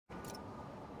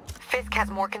Fisk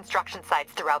has more construction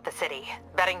sites throughout the city,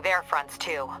 betting their fronts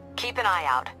too. Keep an eye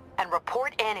out, and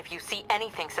report in if you see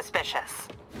anything suspicious.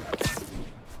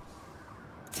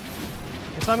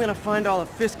 If I'm gonna find all of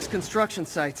Fisk's construction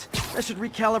sites, I should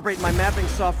recalibrate my mapping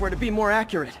software to be more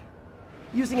accurate.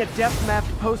 Using a depth-mapped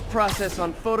post-process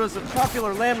on photos of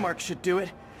popular landmarks should do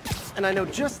it, and I know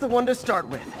just the one to start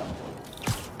with.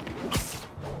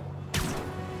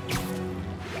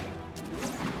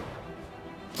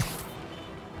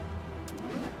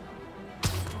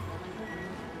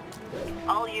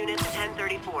 All units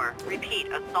 1034. Repeat,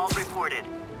 assault reported.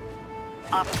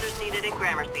 Officers needed in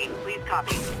Gramercy. Please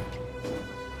copy.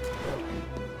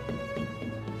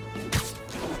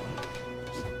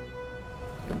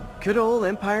 Good old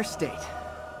Empire State.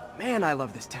 Man, I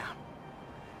love this town.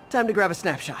 Time to grab a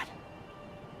snapshot.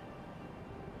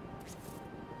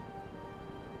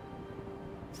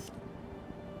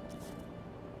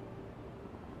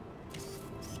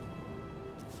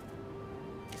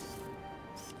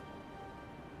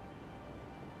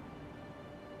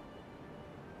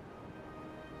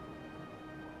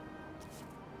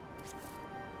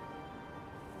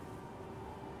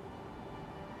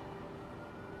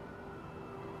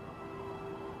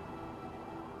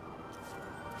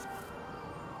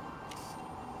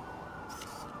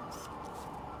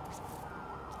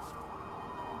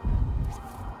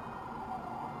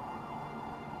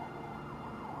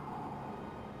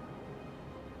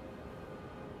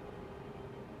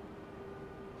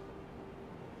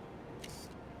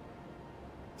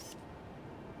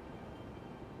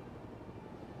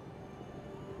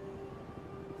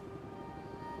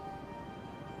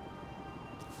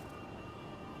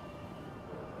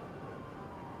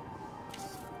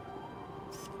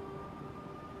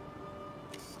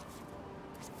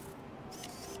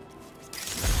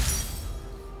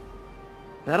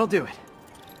 That'll do it.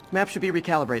 Map should be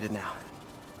recalibrated now.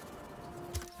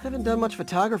 Haven't done much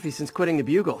photography since quitting the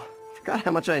Bugle. Forgot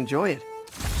how much I enjoy it.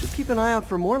 Should keep an eye out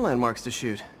for more landmarks to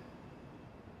shoot.